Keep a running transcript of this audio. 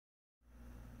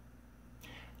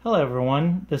Hello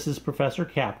everyone, this is Professor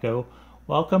Capko.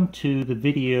 Welcome to the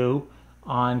video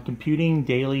on computing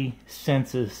daily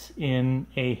census in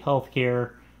a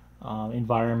healthcare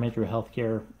environment or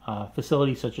healthcare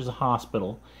facility such as a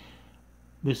hospital.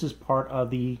 This is part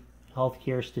of the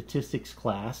healthcare statistics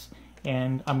class,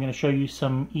 and I'm going to show you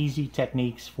some easy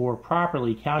techniques for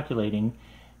properly calculating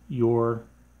your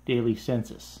daily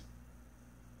census.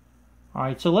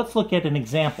 Alright, so let's look at an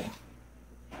example.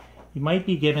 You might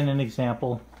be given an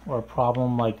example or a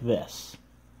problem like this.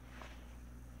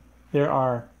 There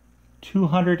are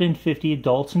 250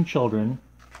 adults and children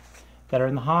that are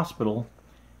in the hospital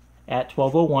at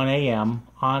 12:01 a.m.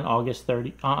 on August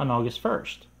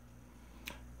 1st.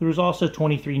 There was also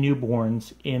 23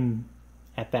 newborns in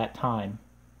at that time.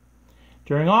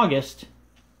 During August,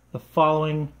 the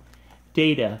following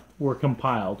data were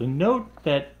compiled, and note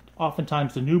that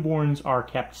oftentimes the newborns are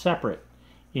kept separate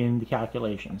in the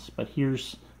calculations, but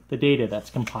here's the data that's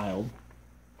compiled.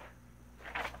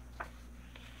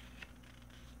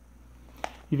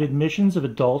 You have admissions of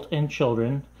adult and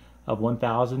children of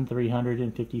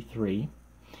 1,353,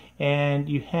 and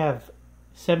you have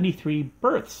 73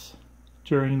 births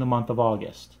during the month of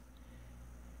August.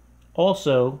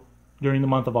 Also, during the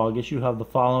month of August, you have the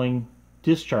following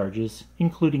discharges,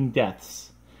 including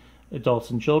deaths. Adults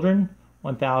and children,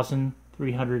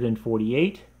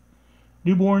 1,348.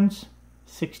 Newborns,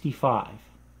 65.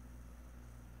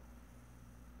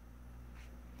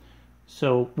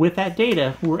 So with that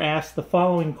data, we're asked the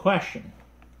following question.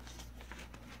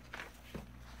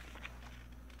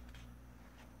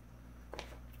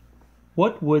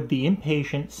 What would the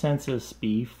inpatient census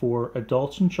be for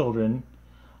adults and children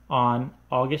on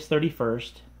August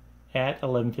 31st at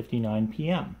 11:59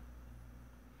 p.m.?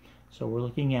 So we're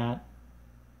looking at,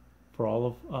 for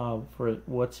all of,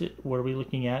 what are we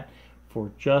looking at? For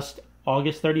just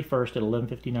August 31st at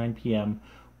 11:59 p.m.,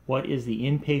 what is the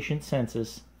inpatient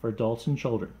census for adults and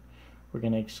children? We're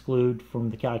going to exclude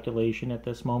from the calculation at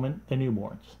this moment the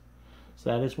newborns. So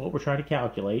that is what we're trying to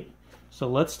calculate. So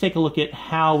let's take a look at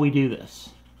how we do this.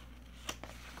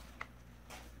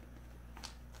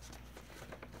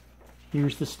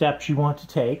 Here's the steps you want to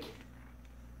take.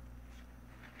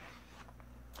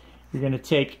 You're going to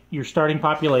take your starting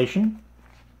population,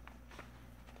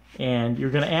 and you're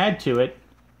going to add to it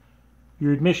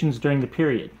your admissions during the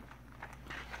period.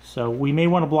 So we may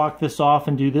want to block this off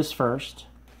and do this first,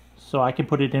 so I can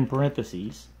put it in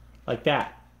parentheses like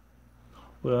that.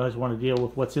 We always want to deal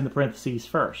with what's in the parentheses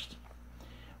first.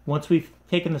 Once we've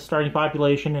taken the starting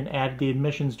population and added the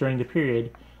admissions during the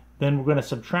period, then we're going to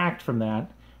subtract from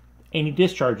that any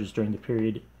discharges during the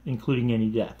period, including any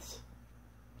deaths.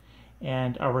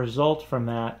 And our result from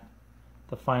that,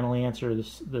 the final answer,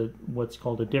 what's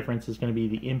called a difference, is going to be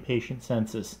the inpatient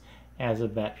census as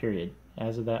of that period,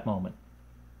 as of that moment.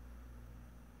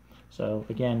 So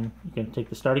again, you're going to take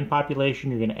the starting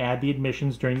population, you're going to add the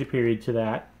admissions during the period to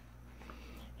that,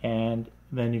 and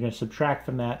then you're going to subtract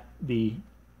from that the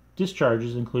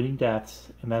discharges, including deaths,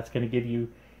 and that's going to give you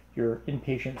your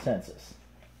inpatient census.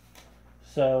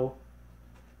 So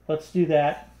let's do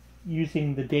that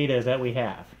using the data that we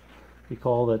have.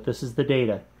 Recall that this is the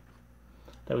data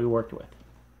that we worked with.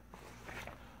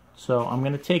 So I'm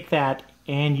going to take that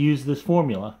and use this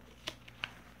formula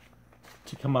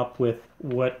to come up with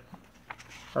what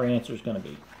our answer is going to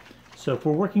be. So if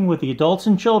we're working with the adults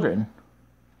and children,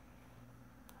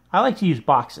 I like to use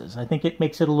boxes. I think it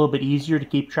makes it a little bit easier to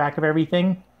keep track of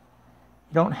everything.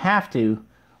 You don't have to,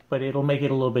 but it'll make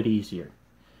it a little bit easier,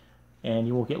 and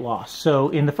you won't get lost. So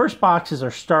in the first box is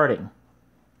our starting.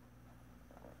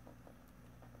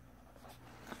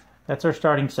 That's our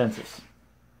starting census.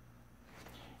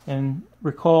 And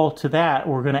recall to that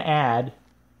we're going to add,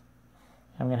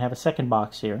 I'm going to have a second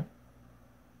box here.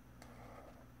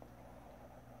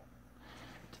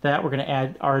 To that we're going to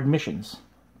add our admissions.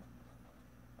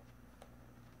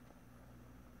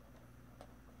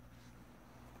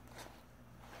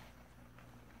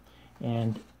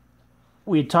 And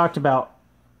we had talked about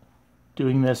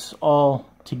doing this all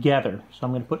together, so I'm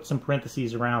going to put some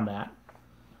parentheses around that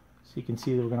so you can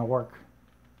see that we're going to work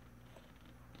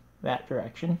that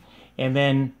direction. And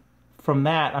then from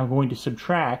that I'm going to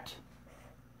subtract,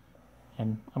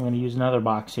 and I'm going to use another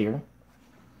box here.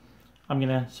 I'm going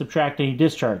to subtract any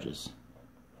discharges,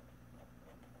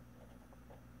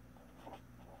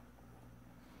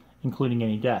 including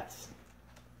any deaths.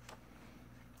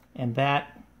 And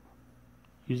that,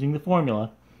 using the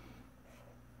formula,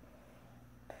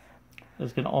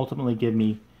 is going to ultimately give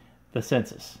me the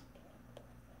census.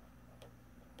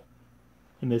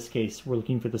 In this case, we're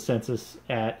looking for the census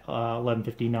at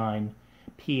 11:59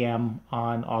 p.m.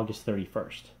 on August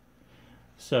 31st.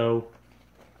 So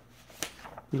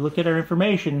we look at our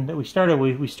information that we started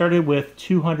with. We started with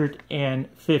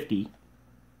 250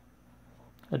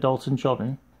 adults and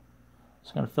children.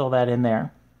 So I'm going to fill that in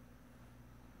there.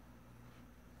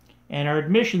 And our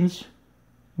admissions,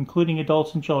 including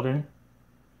adults and children,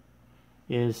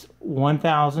 is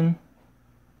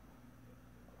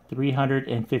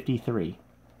 1,353.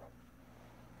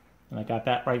 And I got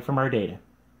that right from our data.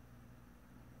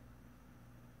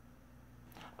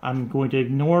 I'm going to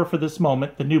ignore for this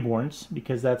moment the newborns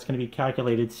because that's going to be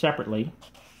calculated separately.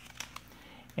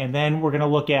 And then we're going to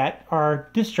look at our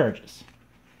discharges,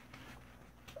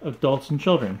 adults and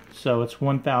children. So it's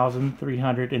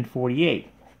 1,348.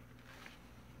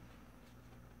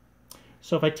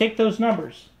 So if I take those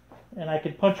numbers and I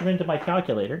could punch them into my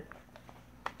calculator,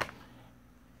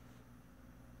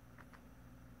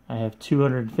 I have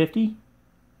 250.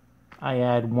 I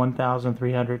add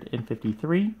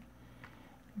 1,353.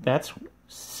 That's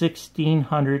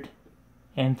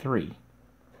 1,603.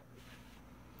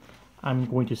 I'm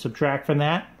going to subtract from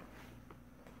that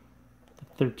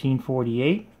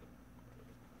 1,348.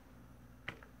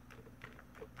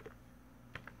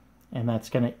 And that's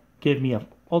going to give me an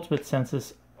ultimate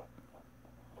census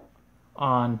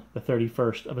on the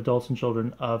 31st of adults and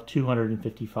children of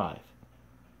 255.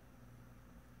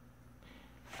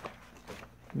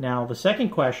 Now the second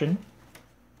question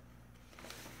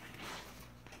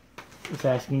is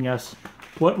asking us,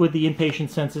 what would the inpatient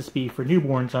census be for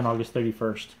newborns on August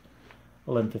 31st,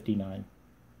 11:59?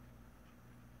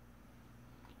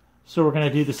 So we're going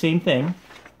to do the same thing.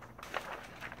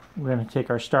 We're going to take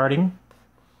our starting,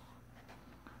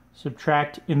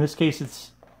 subtract, in this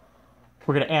case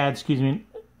we're going to add, excuse me,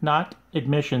 not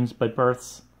admissions but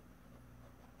births.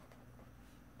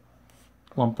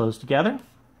 Lump those together. I'm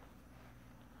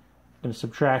going to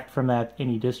subtract from that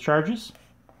any discharges.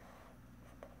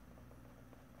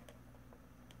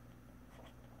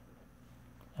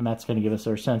 And that's going to give us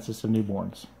our census of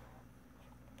newborns.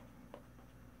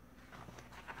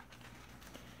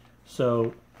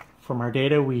 So from our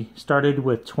data, we started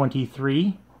with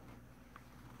 23.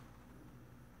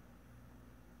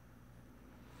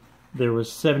 There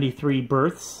was 73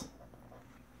 births.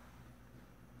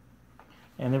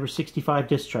 And there were 65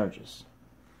 discharges.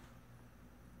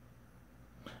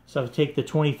 So if I take the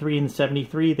 23 and the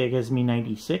 73, that gives me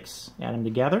 96. Add them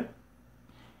together.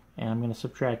 And I'm going to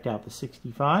subtract out the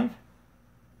 65.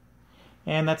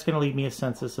 And that's going to leave me a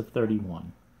census of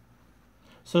 31.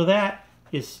 So that,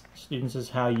 students, is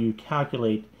how you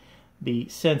calculate the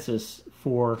census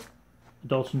for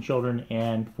adults and children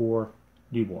and for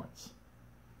newborns.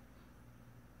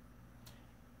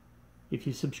 If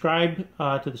you subscribe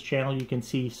to this channel, you can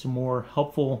see some more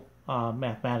helpful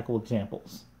mathematical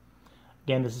examples.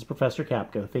 Again, this is Professor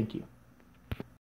Capko. Thank you.